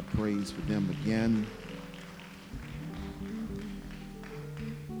praise for them again.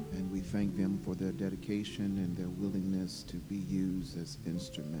 And we thank them for their dedication and their willingness to be used as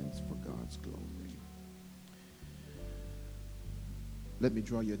instruments for God's glory. Let me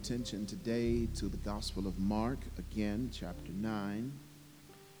draw your attention today to the Gospel of Mark, again, chapter 9.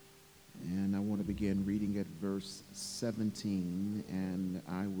 And I want to begin reading at verse 17, and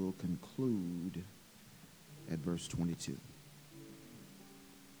I will conclude at verse 22.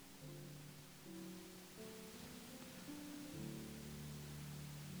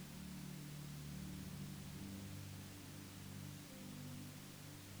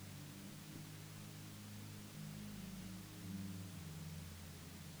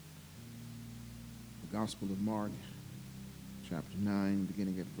 The Gospel of Mark, chapter 9,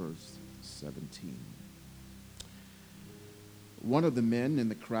 beginning at verse 17. One of the men in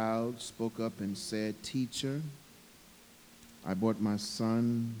the crowd spoke up and said, "Teacher, I brought my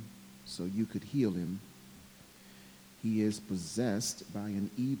son so you could heal him. He is possessed by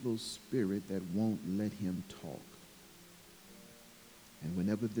an evil spirit that won't let him talk. And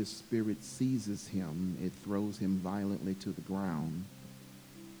whenever this spirit seizes him, it throws him violently to the ground.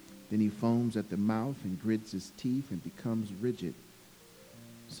 Then he foams at the mouth and grits his teeth and becomes rigid.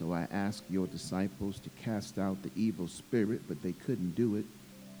 So I asked your disciples to cast out the evil spirit, but they couldn't do it."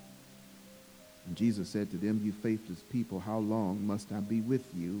 And Jesus said to them, "You faithless people, how long must I be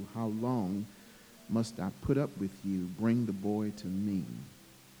with you? How long must I put up with you? Bring the boy to me."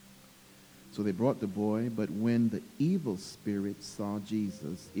 So they brought the boy, but when the evil spirit saw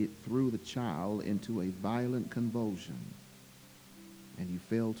Jesus, it threw the child into a violent convulsion, and he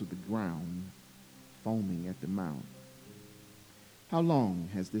fell to the ground, foaming at the mouth. "How long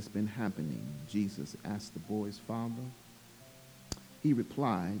has this been happening?" Jesus asked the boy's father. He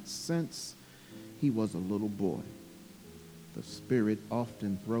replied, "Since he was a little boy. The spirit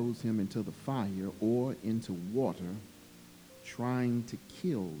often throws him into the fire or into water, trying to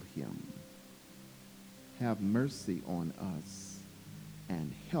kill him. Have mercy on us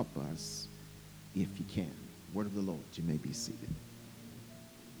and help us if you can." Word of the Lord. You may be seated.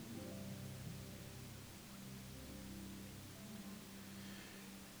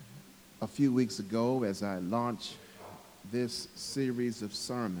 A few weeks ago, as I launched this series of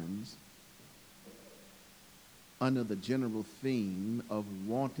sermons under the general theme of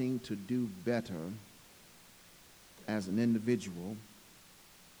wanting to do better as an individual,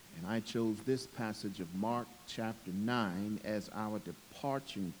 and I chose this passage of Mark chapter 9 as our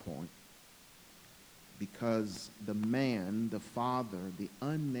departing point, because the man, the father, the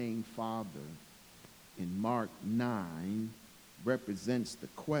unnamed father in Mark 9 represents the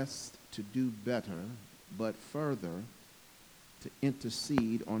quest to do better, but further to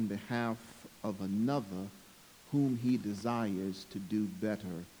intercede on behalf of another whom he desires to do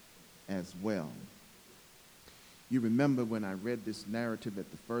better as well. You remember when I read this narrative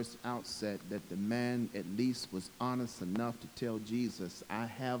at the first outset that the man at least was honest enough to tell Jesus, "I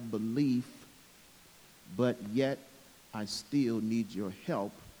have belief, but yet I still need your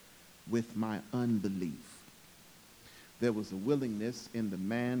help with my unbelief." There was a willingness in the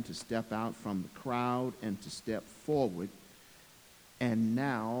man to step out from the crowd and to step forward. And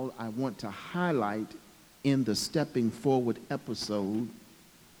now I want to highlight in the stepping forward episode,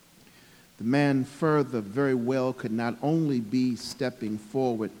 the man further very well could not only be stepping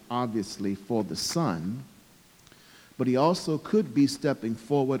forward, obviously, for the son, but he also could be stepping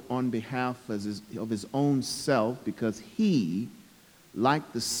forward on behalf of his own self, because he,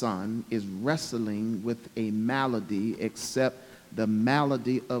 like the son, is wrestling with a malady, except the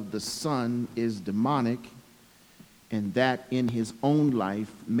malady of the son is demonic, and that in his own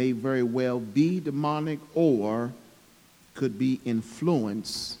life may very well be demonic or could be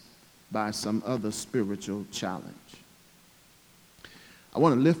influenced by some other spiritual challenge. I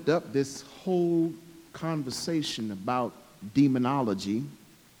want to lift up this whole conversation about demonology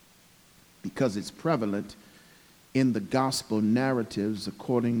because it's prevalent in the gospel narratives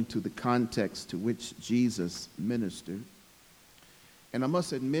according to the context to which Jesus ministered. And I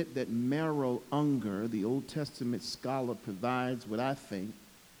must admit that Merrill Unger, the Old Testament scholar, provides what I think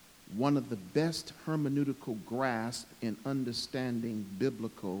one of the best hermeneutical grasp in understanding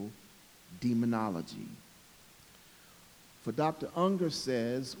biblical demonology. For Dr. Unger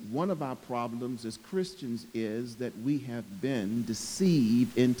says, one of our problems as Christians is that we have been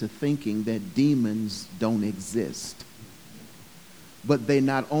deceived into thinking that demons don't exist. But they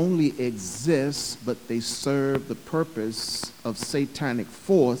not only exist, but they serve the purpose of satanic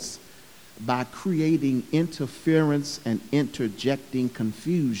force by creating interference and interjecting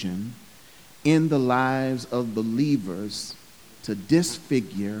confusion in the lives of believers to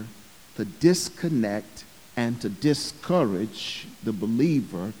disfigure, to disconnect, and to discourage the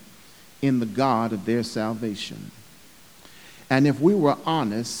believer in the God of their salvation. And if we were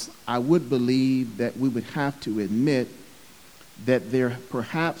honest, I would believe that we would have to admit that there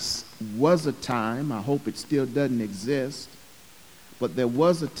perhaps was a time, I hope it still doesn't exist, but there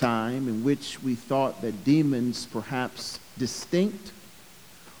was a time in which we thought that demons perhaps distinct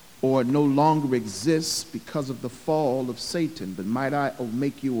or no longer exist because of the fall of Satan. But might I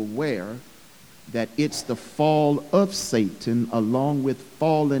make you aware that it's the fall of Satan along with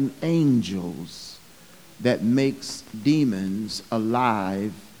fallen angels that makes demons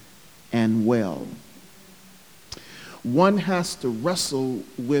alive and well. One has to wrestle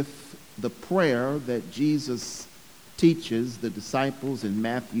with the prayer that Jesus teaches the disciples in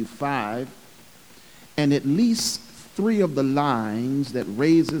Matthew 5, and at least 3 of the lines that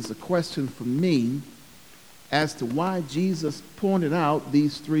raises a question for me as to why Jesus pointed out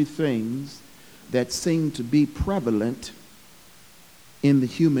these 3 things that seem to be prevalent in the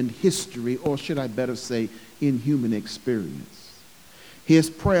human history, or should I better say, in human experience. His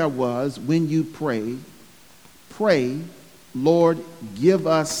prayer was, when you pray, Lord, give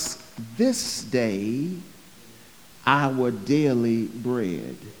us this day our daily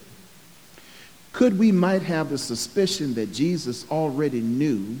bread. Could we might have the suspicion that Jesus already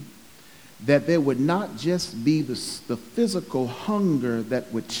knew that there would not just be the physical hunger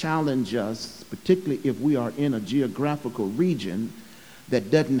that would challenge us, particularly if we are in a geographical region that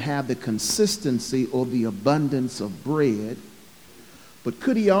doesn't have the consistency or the abundance of bread, but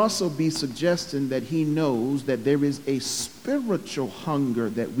could he also be suggesting that he knows that there is a spiritual hunger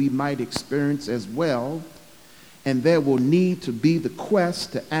that we might experience as well, and there will need to be the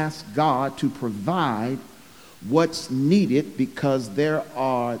quest to ask God to provide what's needed because there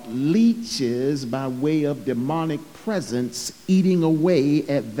are leeches by way of demonic presence eating away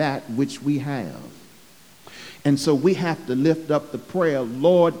at that which we have. And so we have to lift up the prayer,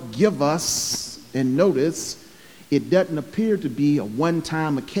 Lord, give us, and notice, it doesn't appear to be a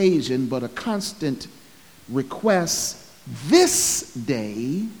one-time occasion, but a constant request. This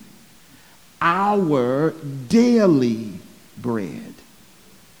day, our daily bread.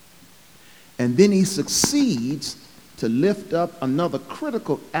 And then he succeeds to lift up another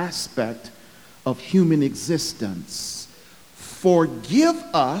critical aspect of human existence. Forgive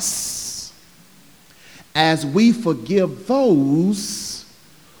us as we forgive those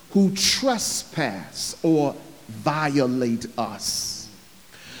who trespass or violate us,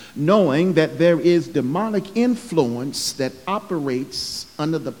 knowing that there is demonic influence that operates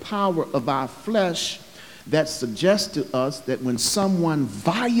under the power of our flesh that suggests to us that when someone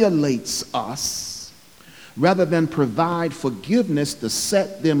violates us, rather than provide forgiveness to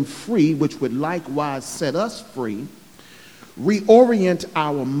set them free, which would likewise set us free, reorient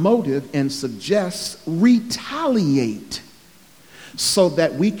our motive and suggest retaliate, so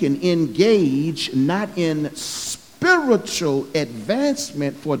that we can engage not in spiritual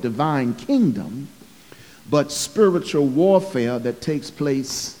advancement for divine kingdom, but spiritual warfare that takes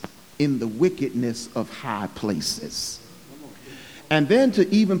place in the wickedness of high places. And then to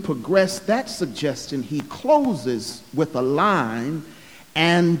even progress that suggestion, he closes with a line,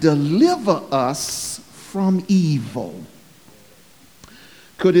 and deliver us from evil.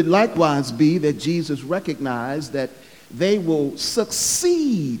 Could it likewise be that Jesus recognized that they will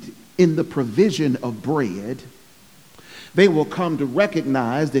succeed in the provision of bread? They will come to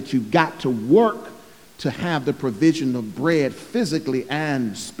recognize that you've got to work to have the provision of bread physically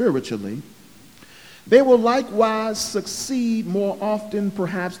and spiritually. They will likewise succeed more often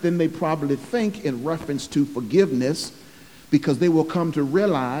perhaps than they probably think in reference to forgiveness, because they will come to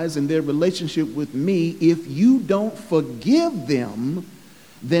realize in their relationship with me, if you don't forgive them,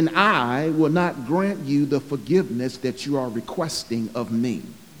 then I will not grant you the forgiveness that you are requesting of me.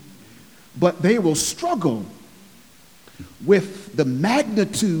 But they will struggle with the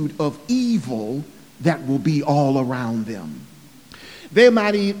magnitude of evil that will be all around them. They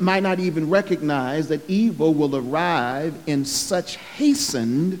might not even recognize that evil will arrive in such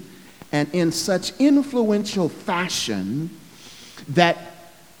hastened and in such influential fashion that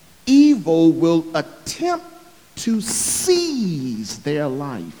evil will attempt to seize their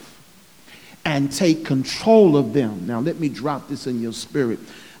life and take control of them. Now, let me drop this in your spirit.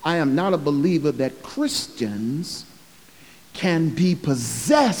 I am not a believer that Christians can be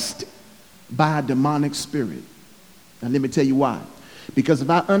possessed by a demonic spirit. And let me tell you why. Because if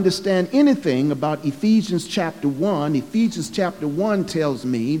I understand anything about Ephesians chapter 1, Ephesians chapter 1 tells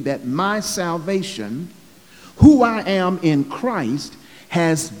me that my salvation, who I am in Christ,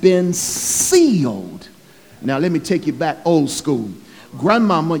 has been sealed Now, let me take you back old school.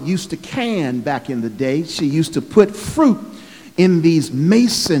 Grandmama used to can back in the day. She used to put fruit in these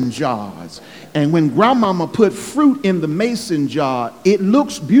mason jars. And when grandmama put fruit in the mason jar, it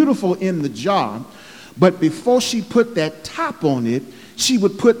looks beautiful in the jar. But before she put that top on it, she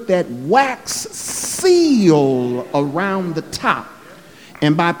would put that wax seal around the top.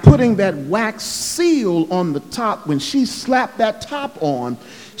 And by putting that wax seal on the top, when she slapped that top on,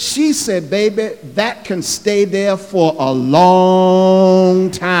 she said, baby, that can stay there for a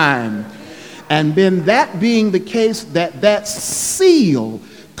long time. And then that being the case, that seal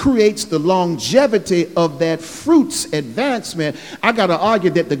creates the longevity of that fruit's advancement. I got to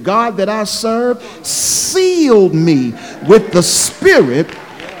argue that the God that I serve sealed me with the Spirit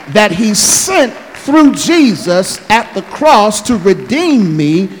that he sent through Jesus at the cross to redeem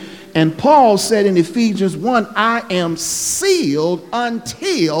me. And Paul said in Ephesians 1, I am sealed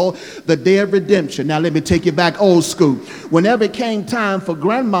until the day of redemption. Now let me take you back old school. Whenever it came time for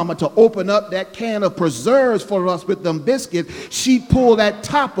grandmama to open up that can of preserves for us with them biscuits, she'd pull that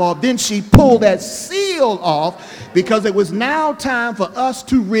top off. Then she'd pull that seal off, because it was now time for us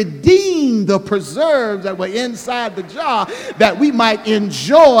to redeem the preserves that were inside the jar, that we might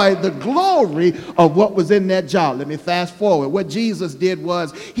enjoy the glory of what was in that jar. Let me fast forward. What Jesus did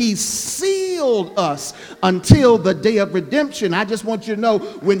was he sealed us until the day of redemption. I just want you to know,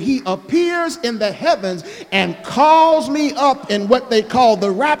 when he appears in the heavens and calls me up in what they call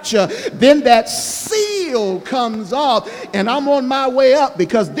the rapture, then that seal comes off and I'm on my way up,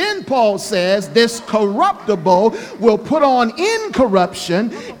 because then Paul says this corruptible will put on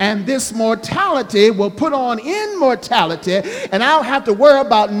incorruption and this mortality will put on immortality, and I don't have to worry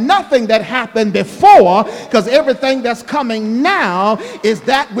about nothing that happened before, because everything that's coming now is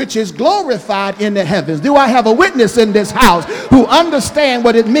that which is glorified in the heavens. Do I have a witness in this house who understand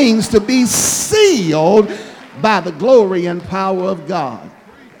what it means to be sealed by the glory and power of God?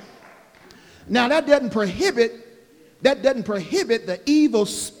 Now that doesn't prohibit the evil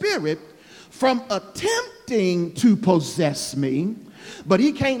spirit from attempting to possess me, but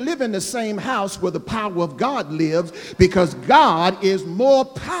he can't live in the same house where the power of God lives, because God is more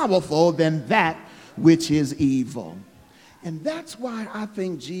powerful than that which is evil. And that's why I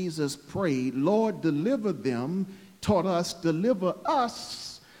think Jesus prayed, Lord, deliver them, taught us, deliver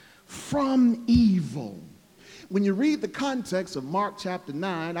us from evil. When you read the context of Mark chapter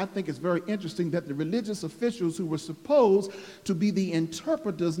 9, I think it's very interesting that the religious officials who were supposed to be the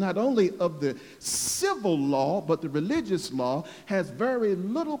interpreters not only of the civil law, but the religious law, has very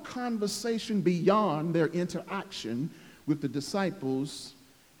little conversation beyond their interaction with the disciples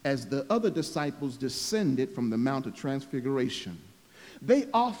as the other disciples descended from the Mount of Transfiguration. They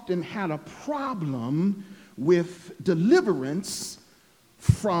often had a problem with deliverance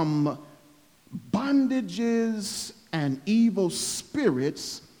from bondages and evil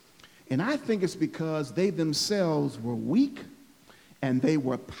spirits, and I think it's because they themselves were weak and they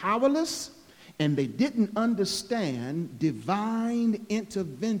were powerless, and they didn't understand divine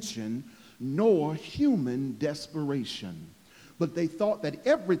intervention nor human desperation. But they thought that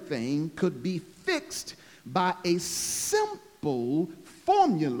everything could be fixed by a simple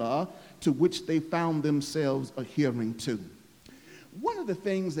formula to which they found themselves adhering to. One of the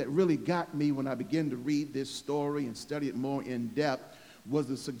things that really got me when I began to read this story and study it more in depth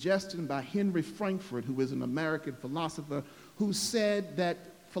was a suggestion by Henry Frankfurt, who is an American philosopher, who said that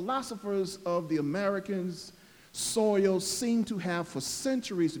philosophers of the Americans' soil seem to have for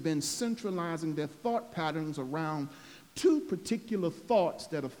centuries been centralizing their thought patterns around two particular thoughts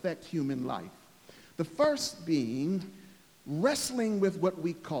that affect human life. The first being wrestling with what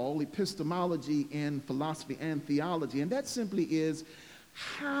we call epistemology in philosophy and theology, and that simply is,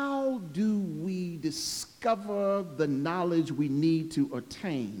 how do we discover the knowledge we need to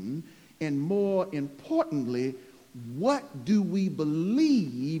attain, and more importantly, what do we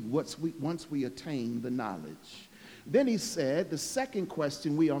believe once we attain the knowledge? Then he said the second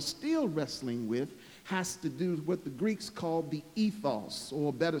question we are still wrestling with has to do with what the Greeks called the ethos,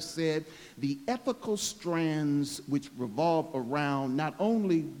 or better said, the ethical strands which revolve around not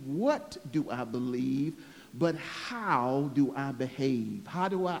only what do I believe, but how do I behave? How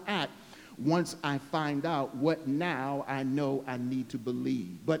do I act once I find out what now I know I need to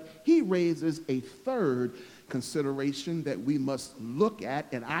believe? But he raises a third consideration that we must look at,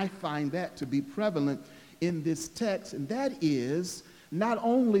 and I find that to be prevalent in this text, and that is not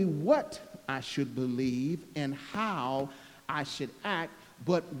only what I should believe and how I should act,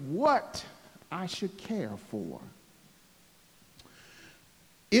 but what I should care for.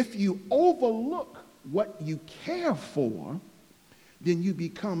 If you overlook what you care for, then you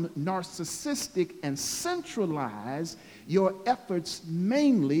become narcissistic and centralize your efforts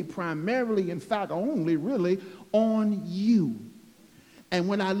mainly, primarily, in fact, only really on you. And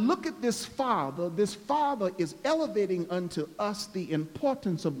when I look at this father is elevating unto us the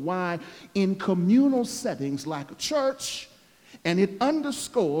importance of why in communal settings like a church, and it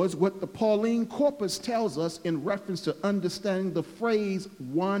underscores what the Pauline corpus tells us in reference to understanding the phrase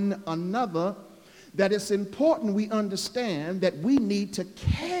one another, that it's important we understand that we need to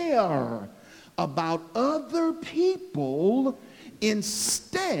care about other people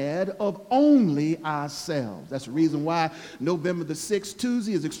instead of only ourselves. That's the reason why November the 6th,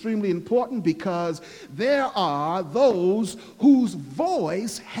 Tuesday, is extremely important, because there are those whose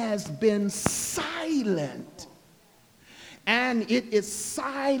voice has been silent. And it is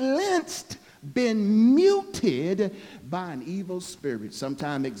silenced, been muted by an evil spirit.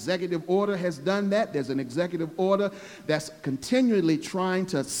 Sometimes executive order has done that. There's an executive order that's continually trying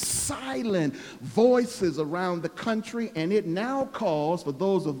to silence voices around the country, and it now calls for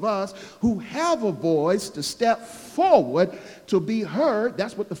those of us who have a voice to step forward to be heard.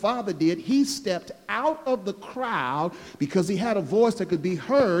 That's what the father did. He stepped out of the crowd because he had a voice that could be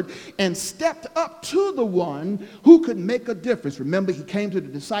heard and stepped up to the one who could make a difference. Remember, he came to the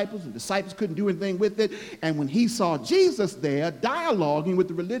disciples. The disciples couldn't do anything with it, and when he saw Jesus there dialoguing with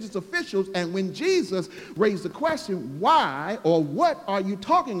the religious officials, and when Jesus raised the question, why or what are you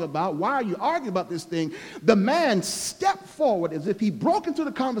talking about? Why are you arguing about this thing? The man stepped forward as if he broke into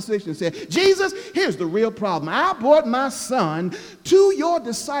the conversation and said, Jesus, here's the real problem. I brought my son to your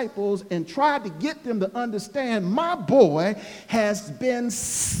disciples and tried to get them to understand my boy has been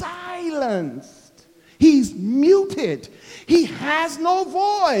silenced. He's muted. He has no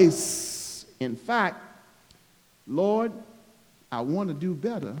voice. In fact, Lord, I want to do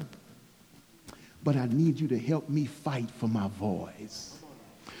better, but I need you to help me fight for my voice.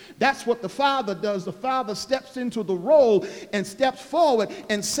 That's what the father does. The father steps into the role and steps forward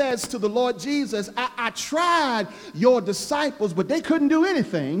and says to the Lord Jesus, I tried your disciples, but they couldn't do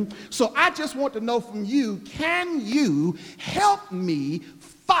anything. So I just want to know from you, can you help me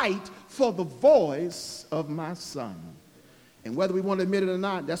fight for the voice of my son? And whether we want to admit it or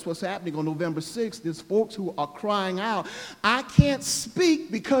not, that's what's happening on November 6th. There's folks who are crying out, I can't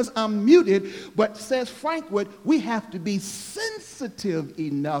speak because I'm muted. But says Frankwood, we have to be sensitive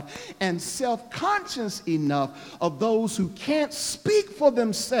enough and self-conscious enough of those who can't speak for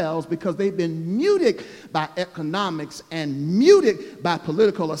themselves because they've been muted by economics and muted by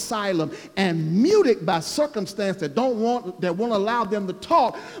political asylum and muted by circumstance that won't allow them to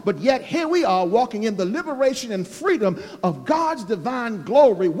talk. But yet here we are walking in the liberation and freedom of God's divine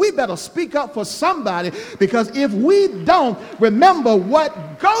glory. We better speak up for somebody, because if we don't, remember,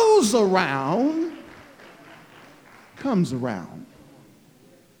 what goes around comes around.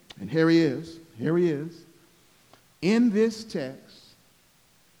 And here he is. In this text,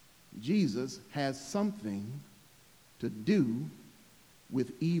 Jesus has something to do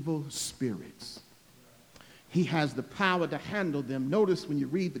with evil spirits. He has the power to handle them. Notice when you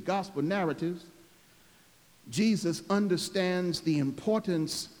read the gospel narratives, Jesus understands the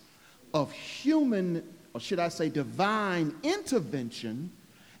importance of human, or should I say divine intervention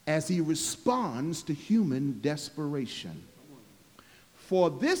as he responds to human desperation. For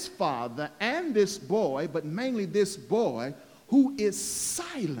this father and this boy, but mainly this boy who is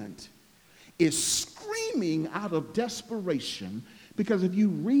silent, is screaming out of desperation, because if you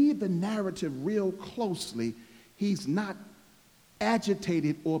read the narrative real closely, he's not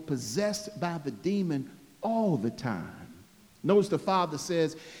agitated or possessed by the demon all the time. Notice the father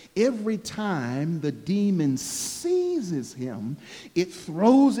says, every time the demon seizes him, it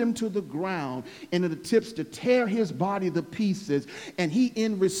throws him to the ground and it attempts to tear his body to pieces, and he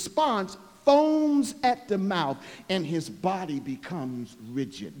in response foams at the mouth and his body becomes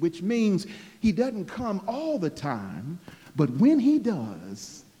rigid, which means he doesn't come all the time, but when he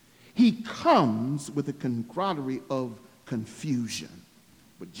does, he comes with a camaraderie of confusion.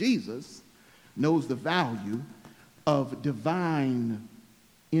 But Jesus knows the value of divine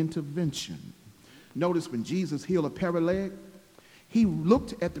intervention. Notice when Jesus healed a paralytic, he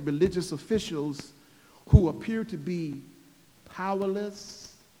looked at the religious officials who appeared to be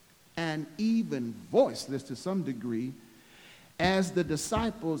powerless and even voiceless to some degree as the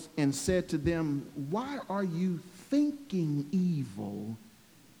disciples, and said to them, why are you thinking evil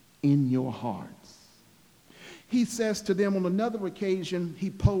in your hearts? He says to them on another occasion, he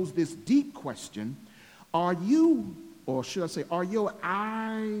posed this deep question, are you, or should I say, are your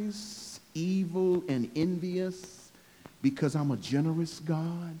eyes evil and envious because I'm a generous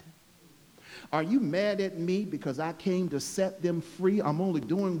God? Are you mad at me because I came to set them free? I'm only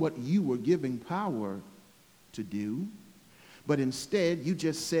doing what you were giving power to do. But instead, you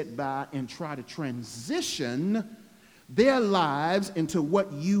just sit by and try to transition their lives into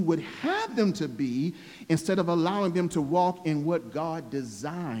what you would have them to be instead of allowing them to walk in what God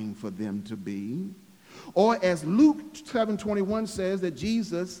designed for them to be. Or as Luke 7:21 says, that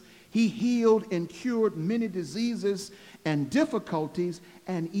Jesus, he healed and cured many diseases and difficulties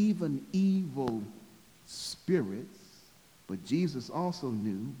and even evil spirits. But Jesus also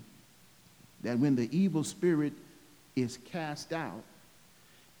knew that when the evil spirit is cast out,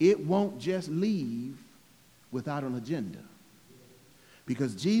 it won't just leave without an agenda.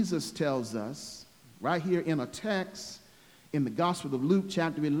 Because Jesus tells us right here in a text in the Gospel of Luke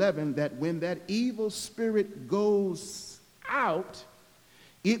chapter 11 that when that evil spirit goes out,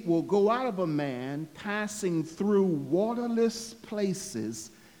 it will go out of a man passing through waterless places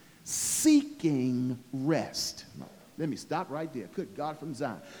seeking rest. Let me stop right there. Good God from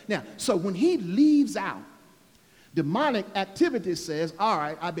Zion. Now, so when he leaves out, demonic activity says, all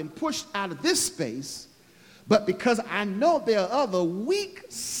right, I've been pushed out of this space, but because I know there are other weak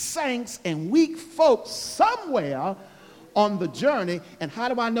saints and weak folks somewhere on the journey, and how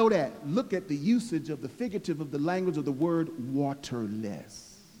do I know that? Look at the usage of the figurative of the language of the word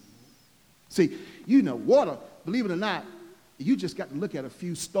waterless. See, you know, water, believe it or not, you just got to look at a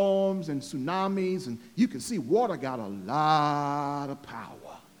few storms and tsunamis, and you can see water got a lot of power.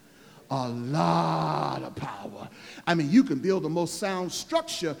 A lot of power. I mean, you can build the most sound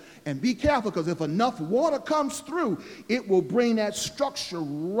structure and be careful, because if enough water comes through, it will bring that structure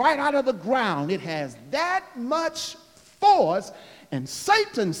right out of the ground. It has that much force. And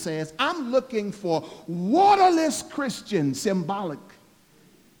Satan says, I'm looking for waterless Christians, symbolic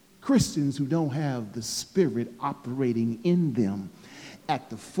Christians who don't have the Spirit operating in them at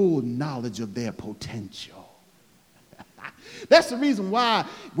the full knowledge of their potential. That's the reason why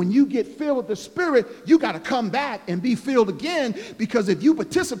when you get filled with the Spirit, you got to come back and be filled again, because if you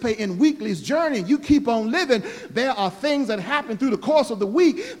participate in weekly's journey and you keep on living, there are things that happen through the course of the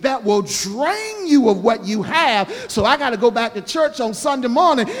week that will drain you of what you have. So I got to go back to church on Sunday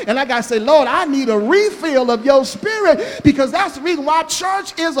morning and I got to say, Lord, I need a refill of your Spirit, because that's the reason why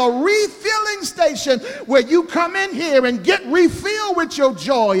church is a refilling station, where you come in here and get refilled with your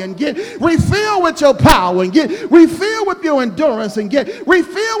joy and get refilled with your power and get refilled with your endurance and get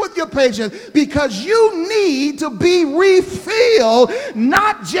refilled with your patience, because you need to be refilled,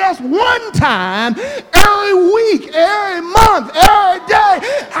 not just one time, every week, every month, every day.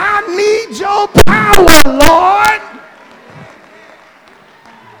 I need your power, Lord.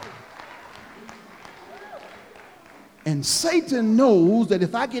 And Satan knows that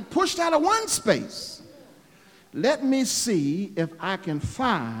if I get pushed out of one space, let me see if I can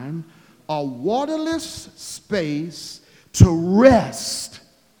find a waterless space to rest.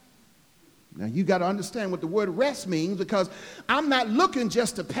 Now you got to understand what the word rest means, because I'm not looking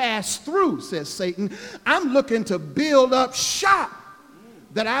just to pass through, says Satan. I'm looking to build up shop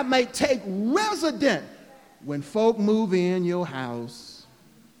that I may take resident when folk move in your house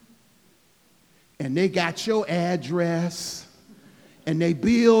and they got your address and they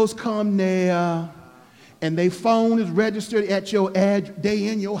bills come there and their phone is registered at your address. They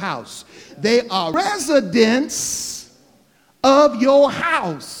in your house. They are residents of your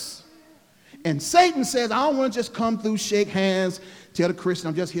house. And Satan says, I don't want to just come through, shake hands, tell the Christian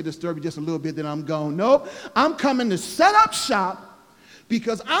I'm just here to disturb you just a little bit, then I'm gone. Nope, I'm coming to set up shop,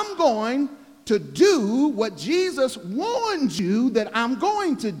 because I'm going to do what Jesus warned you that I'm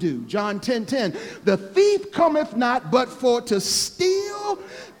going to do. John 10:10, the thief cometh not but for to steal,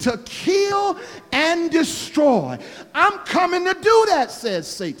 to kill, and destroy. I'm coming to do that, says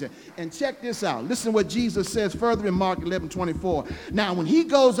Satan. And check this out. Listen to what Jesus says further in Mark 11:24. Now, when he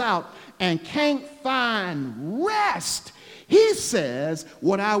goes out and can't find rest, he says,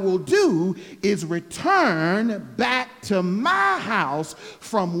 what I will do is return back to my house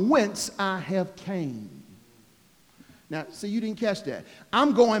from whence I have came. Now, see, you didn't catch that.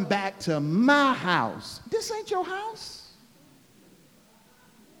 I'm going back to my house. This ain't your house.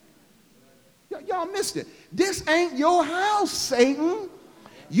 Y'all missed it. This ain't your house, Satan.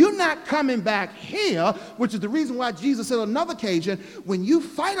 You're not coming back here, which is the reason why Jesus said on another occasion, when you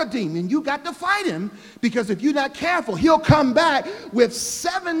fight a demon, you got to fight him, because if you're not careful, he'll come back with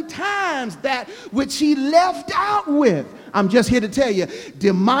 7 times that which he left out with. I'm just here to tell you,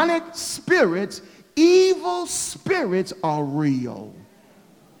 demonic spirits, evil spirits are real.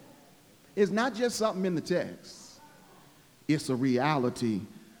 It's not just something in the text. It's a reality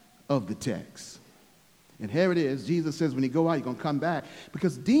of the text. And here it is. Jesus says when you go out, you're going to come back.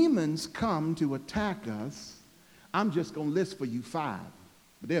 Because demons come to attack us. I'm just going to list for you 5.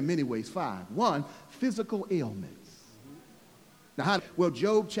 But there are many ways. 5. 1, physical ailments. Now, well,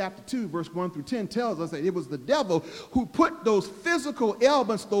 Job chapter 2, verse 1 through 10 tells us that it was the devil who put those physical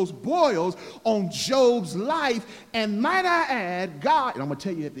ailments, those boils, on Job's life. And might I add, God, and I'm going to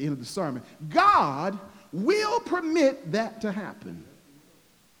tell you at the end of the sermon, God will permit that to happen.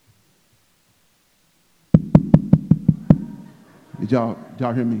 Did y'all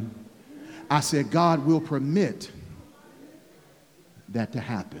hear me? I said God will permit that to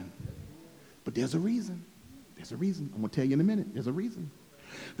happen. But there's a reason. There's a reason. I'm going to tell you in a minute. There's a reason.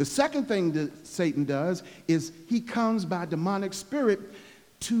 The second thing that Satan does is he comes by demonic spirit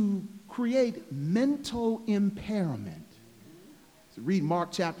to create mental impairment. So read Mark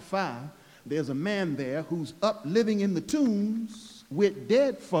chapter 5. There's a man there who's up living in the tombs with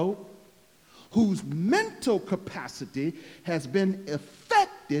dead folk, whose mental capacity has been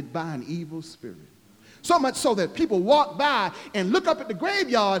affected by an evil spirit. So much so that people walk by and look up at the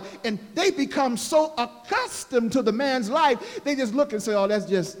graveyard and they become so accustomed to the man's life, they just look and say, oh, that's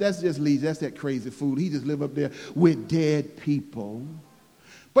just Lee. That's that crazy fool. He just live up there with dead people.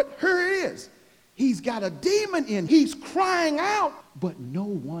 But here it is. He's got a demon in. He's crying out, but no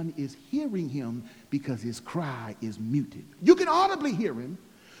one is hearing him because his cry is muted. You can audibly hear him,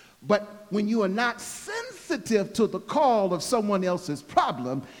 but when you are not sensitive to the call of someone else's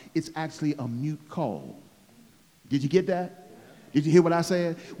problem, it's actually a mute call. Did you get that? Did you hear what I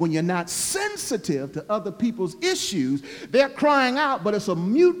said? When you're not sensitive to other people's issues, they're crying out, but it's a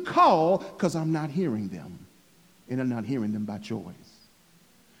mute call because I'm not hearing them. And I'm not hearing them by choice.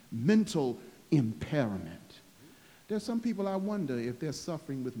 Mental impairment. There's some people I wonder if they're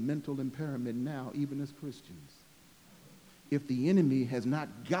suffering with mental impairment now, even as Christians. If the enemy has not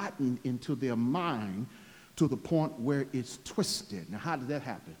gotten into their mind to the point where it's twisted. Now, how does that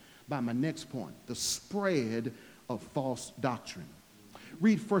happen? By my next point, the spread of false doctrine.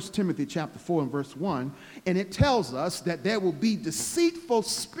 Read 1 Timothy chapter 4 and verse 1, and it tells us that there will be deceitful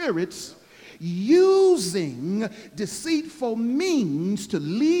spirits using deceitful means to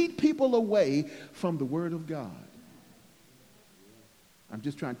lead people away from the word of God. I'm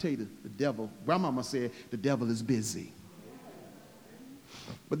just trying to tell you the devil, grandmama said, the devil is busy.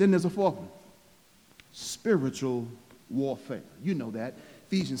 But then there's a fourth one, spiritual warfare. You know that.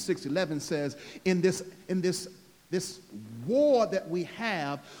 Ephesians 6:11 says, in this war that we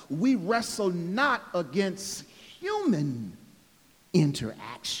have, we wrestle not against human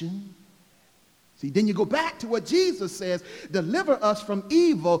interaction. See, then you go back to what Jesus says, deliver us from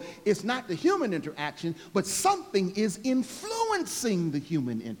evil. It's not the human interaction, but something is influencing the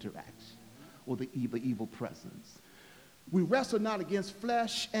human interaction or the evil presence. We wrestle not against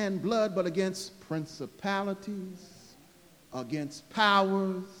flesh and blood, but against principalities, against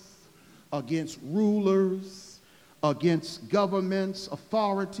powers, against rulers, against governments,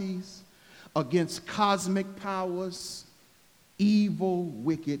 authorities, against cosmic powers, evil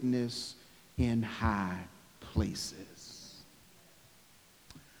wickedness in high places.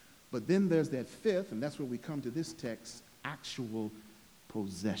 But then there's that fifth, and that's where we come to this text, actual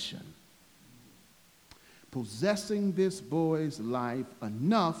possession. Possessing this boy's life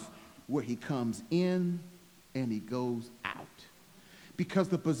enough where he comes in and he goes out. Because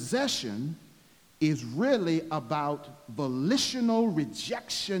the possession is really about volitional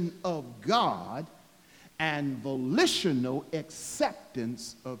rejection of God and volitional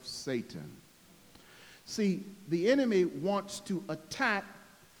acceptance of Satan. See, the enemy wants to attack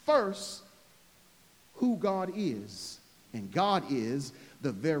first who God is. And God is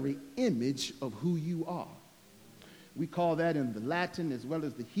the very image of who you are. We call that in the Latin as well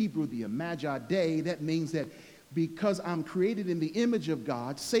as the Hebrew the Image Dei. That means that because I'm created in the image of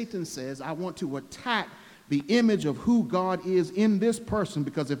God, Satan says, I want to attack the image of who God is in this person,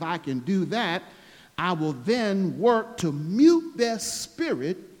 because if I can do that, I will then work to mute their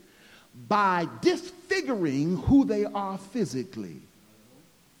spirit by disfiguring who they are physically.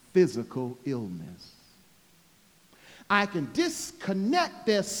 Physical illness. I can disconnect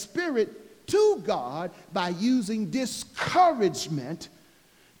their spirit to God by using discouragement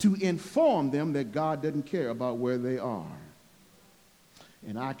to inform them that God doesn't care about where they are.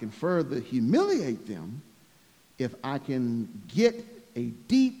 And I can further humiliate them if I can get a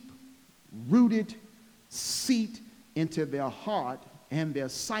deep-rooted seat into their heart and their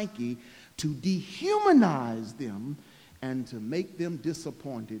psyche to dehumanize them and to make them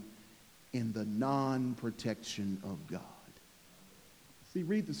disappointed in the non-protection of God. See,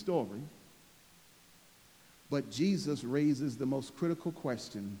 read the story. But Jesus raises the most critical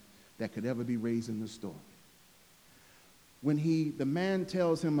question that could ever be raised in the story. when the man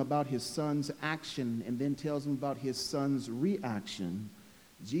tells him about his son's action and then tells him about his son's reaction,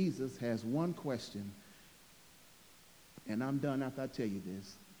 Jesus has one question, and I'm done after I tell you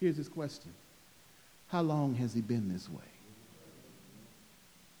this. Here's his question. How long has he been this way?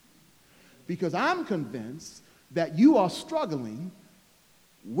 Because I'm convinced that you are struggling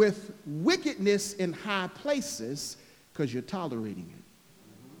with wickedness in high places because you're tolerating it.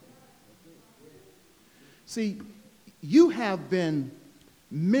 See, you have been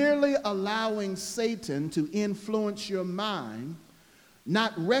merely allowing Satan to influence your mind,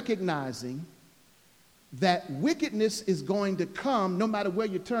 not recognizing that wickedness is going to come no matter where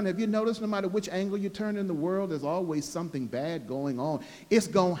you turn. Have you noticed no matter which angle you turn in the world, there's always something bad going on? It's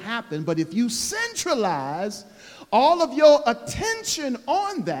going to happen. But if you centralize all of your attention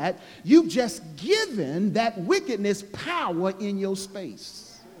on that, you've just given that wickedness power in your space.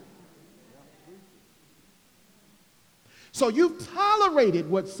 So you've tolerated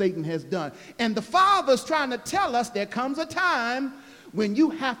what Satan has done. And the Father's trying to tell us there comes a time when you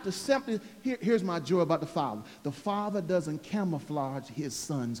have to simply, here's my joy about the Father. The Father doesn't camouflage his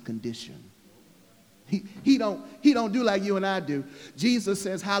son's condition. He don't do like you and I do. Jesus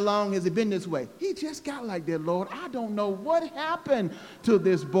says, how long has it been this way? He just got like that, Lord. I don't know what happened to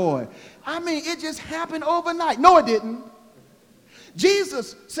this boy. I mean, it just happened overnight. No, it didn't.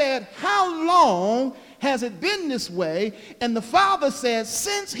 Jesus said, how long has it been this way? And the Father says,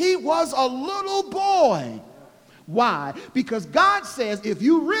 since he was a little boy. Why? Because God says if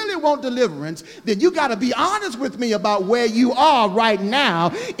you really want deliverance, then you got to be honest with me about where you are right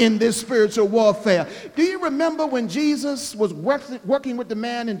now in this spiritual warfare. Do you remember when Jesus was working with the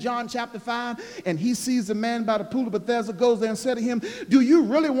man in John chapter 5, and he sees the man by the pool of Bethesda, goes there and said to him, do you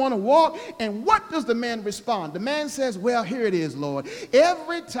really want to walk? And what does the man respond? The man says, well, here it is, Lord.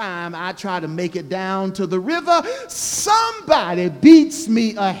 Every time I try to make it down to the river, somebody beats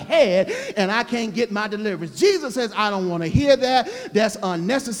me ahead and I can't get my deliverance. Jesus says, I don't want to hear that. That's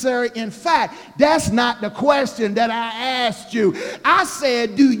unnecessary. In fact, that's not the question that I asked you. I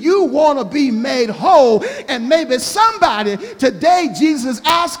said, do you want to be made whole? And maybe somebody today, Jesus is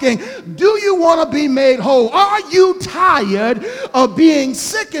asking, do you want to be made whole? Are you tired of being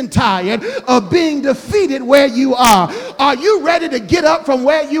sick and tired of being defeated where you are? Are you ready to get up from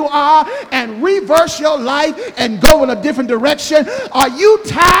where you are and reverse your life and go in a different direction? Are you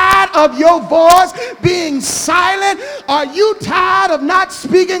tired of your voice being silent? Are you tired of not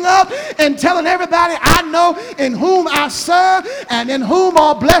speaking up and telling everybody I know in whom I serve and in whom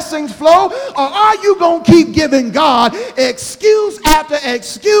all blessings flow? Or are you going to keep giving God excuse after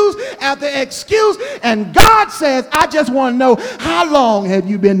excuse after excuse? And God says, I just want to know, how long have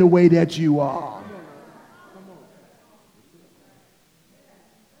you been the way that you are?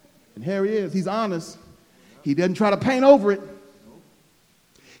 And here he is. He's honest. He doesn't try to paint over it.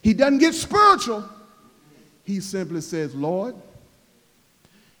 He doesn't get spiritual. He simply says, Lord,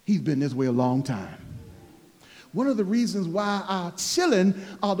 he's been this way a long time. One of the reasons why our children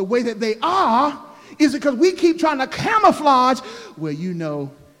are the way that they are is because we keep trying to camouflage. Well, you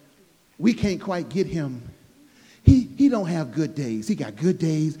know, we can't quite get him. He don't have good days. He got good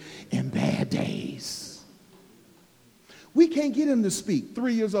days and bad days. We can't get him to speak.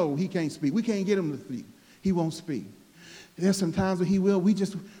 3 years old, he can't speak. We can't get him to speak. He won't speak. There's some times when he will. We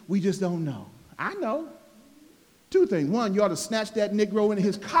just don't know. I know. Two things. One, you ought to snatch that Negro in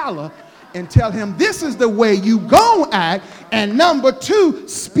his collar and tell him this is the way you gon' act. And number two,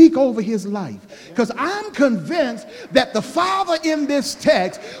 speak over his life. Because I'm convinced that the father in this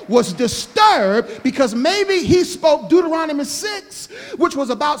text was disturbed because maybe he spoke Deuteronomy 6, which was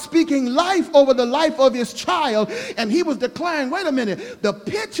about speaking life over the life of his child. And he was declaring, wait a minute, the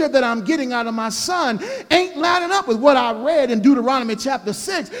picture that I'm getting out of my son ain't lining up with what I read in Deuteronomy chapter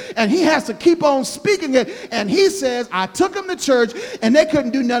 6. And he has to keep on speaking it. And he says, I took him to church and they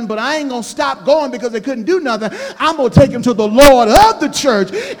couldn't do nothing, but I ain't going to stop going because they couldn't do nothing. I'm going to take him to the Lord of the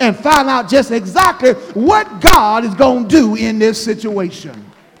church and find out just exactly what God is going to do in this situation.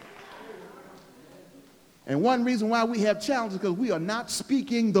 And one reason why we have challenges is because we are not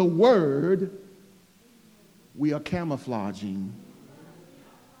speaking the word, we are camouflaging.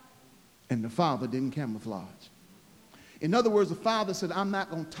 And the father didn't camouflage. In other words, the father said, I'm not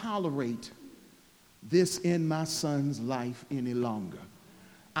going to tolerate this in my son's life any longer.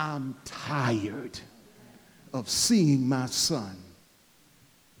 I'm tired of seeing my son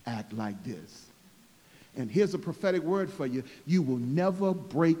act like this. And here's a prophetic word for you. You will never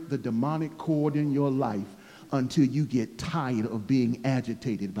break the demonic cord in your life until you get tired of being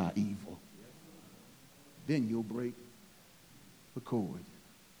agitated by evil. Then you'll break the cord.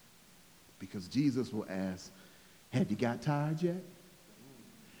 Because Jesus will ask, Have you got tired yet?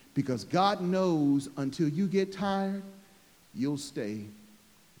 Because God knows until you get tired, you'll stay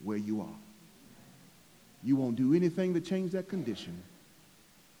where you are. You won't do anything to change that condition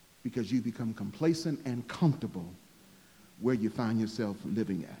because you become complacent and comfortable where you find yourself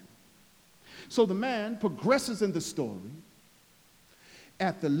living at. So the man progresses in the story.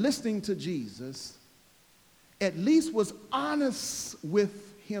 After listening to Jesus, at least was honest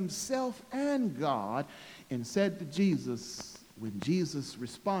with himself and God and said to Jesus, when Jesus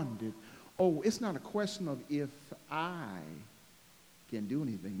responded, oh, it's not a question of if I can do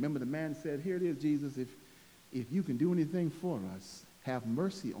anything. Remember the man said, here it is, Jesus, if you can do anything for us, have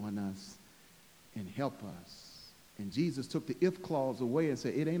mercy on us and help us. And Jesus took the if clause away and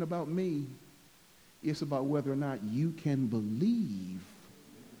said, it ain't about me. It's about whether or not you can believe.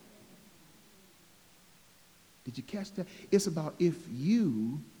 Did you catch that? It's about if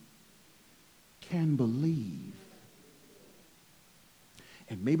you can believe.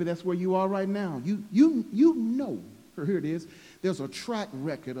 And maybe that's where you are right now. You know, here it is, there's a track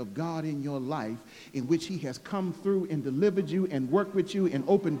record of God in your life in which he has come through and delivered you and worked with you and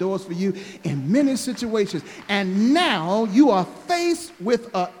opened doors for you in many situations. And now you are faced with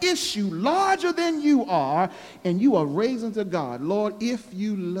an issue larger than you are, and you are raising to God, Lord, if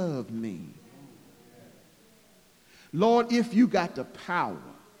you love me, Lord, if you got the power.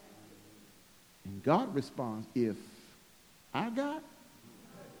 And God responds, if I got?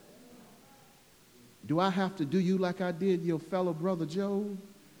 Do I have to do you like I did your fellow brother Job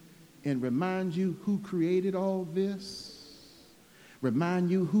and remind you who created all this? Remind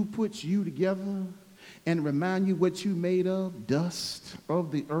you who put you together and remind you what you made of, dust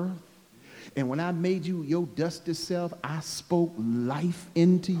of the earth? And when I made you your dusty self, I spoke life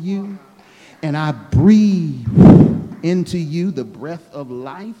into you and I breathed into you the breath of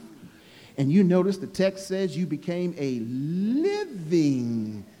life. And you notice the text says you became a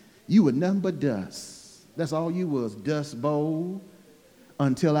living. You were nothing but dust. That's all you was, dust bowl,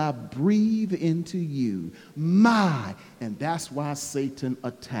 until I breathe into you. And that's why Satan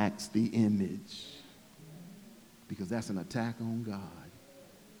attacks the image. Because that's an attack on God.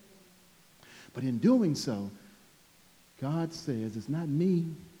 But in doing so, God says, it's not me,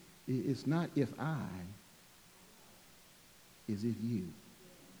 it's not if I, it's if you.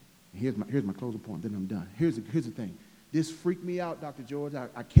 Here's my closing point, then I'm done. Here's the thing. This freaked me out, Dr. George.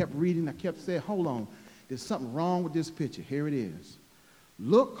 I kept reading. I kept saying, hold on. There's something wrong with this picture. Here it is.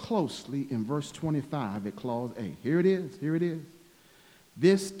 Look closely in verse 25 at clause A. Here it is. Here it is.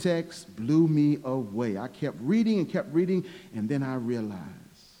 This text blew me away. I kept reading, and then I realized,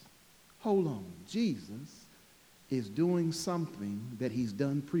 hold on. Jesus is doing something that he's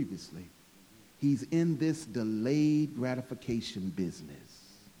done previously. He's in this delayed gratification business.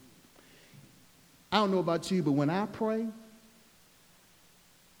 I don't know about you, but when I pray,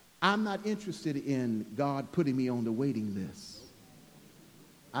 I'm not interested in God putting me on the waiting list.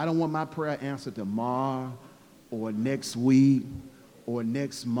 I don't want my prayer answered tomorrow or next week or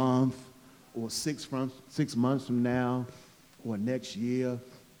next month or 6 months from now or next year.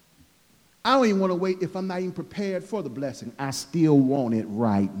 I don't even want to wait if I'm not even prepared for the blessing. I still want it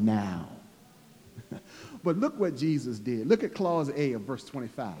right now. But look what Jesus did. Look at clause A of verse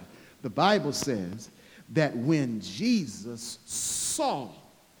 25. The Bible says that when Jesus saw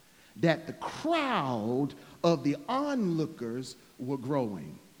that the crowd of the onlookers were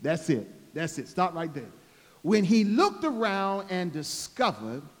growing. That's it. Stop right there. When he looked around and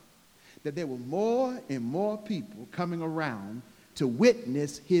discovered that there were more and more people coming around to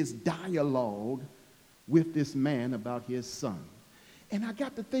witness his dialogue with this man about his son. And I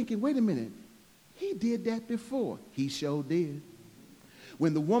got to thinking, wait a minute. He did that before. He sure did.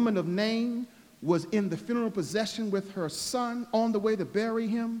 When the woman of Nain was in the funeral procession with her son on the way to bury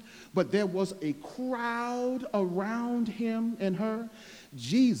him, but there was a crowd around him and her,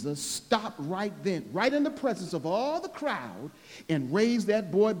 Jesus stopped right then, right in the presence of all the crowd, and raised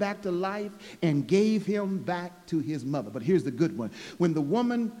that boy back to life and gave him back to his mother. But here's the good one. When the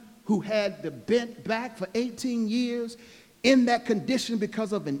woman who had the bent back for 18 years, in that condition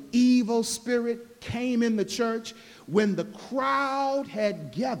because of an evil spirit, came in the church, when the crowd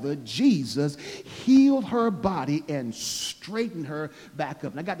had gathered, Jesus healed her body and straightened her back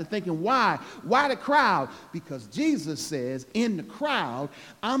up. And I got to thinking, why? Why the crowd? Because Jesus says, in the crowd,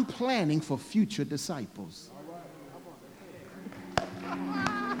 I'm planning for future disciples.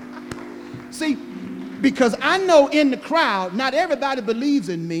 See, because I know in the crowd, not everybody believes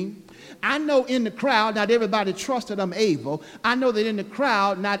in me. I know in the crowd, not everybody trusts that I'm able. I know that in the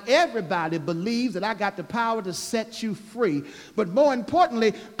crowd, not everybody believes that I got the power to set you free. But more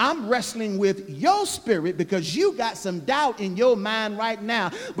importantly, I'm wrestling with your spirit because you got some doubt in your mind right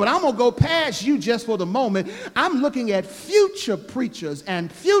now. But I'm going to go past you just for the moment. I'm looking at future preachers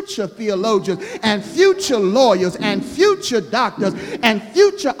and future theologians and future lawyers and future doctors and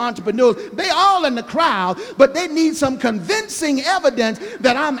future entrepreneurs. They all in the crowd, but they need some convincing evidence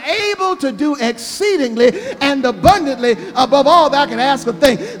that I'm able to do exceedingly and abundantly above all that I can ask or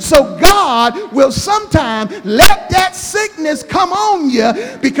think. So God will sometime let that sickness come on you,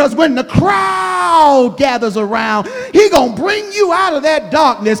 because when the crowd gathers around, He gonna bring you out of that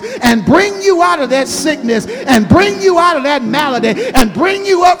darkness and bring you out of that sickness and bring you out of that malady and bring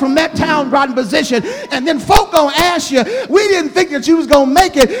you up from that downtrodden position. And then folk gonna ask you, we didn't think that you was gonna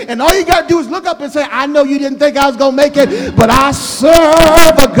make it. And all you gotta do is look up and say, I know you didn't think I was gonna make it, but I serve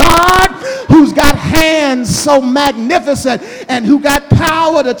a God who's got hands so magnificent and who got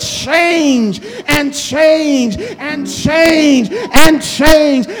power to change and change and change and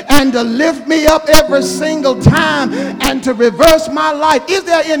change and to lift me up every single time and to reverse my life. Is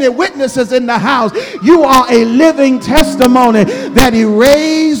there any witnesses in the house? You are a living testimony that He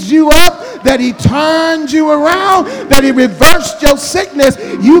raised you up, that He turned you around, that He reversed your sickness.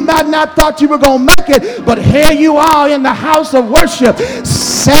 You might not thought you were going to make it, but here you are in the house of worship,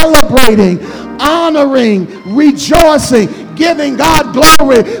 celebrating, honoring, rejoicing, giving God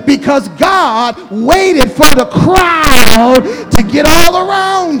glory, because God waited for the crowd to get all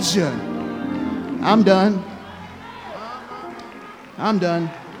around you. I'm done. I'm done.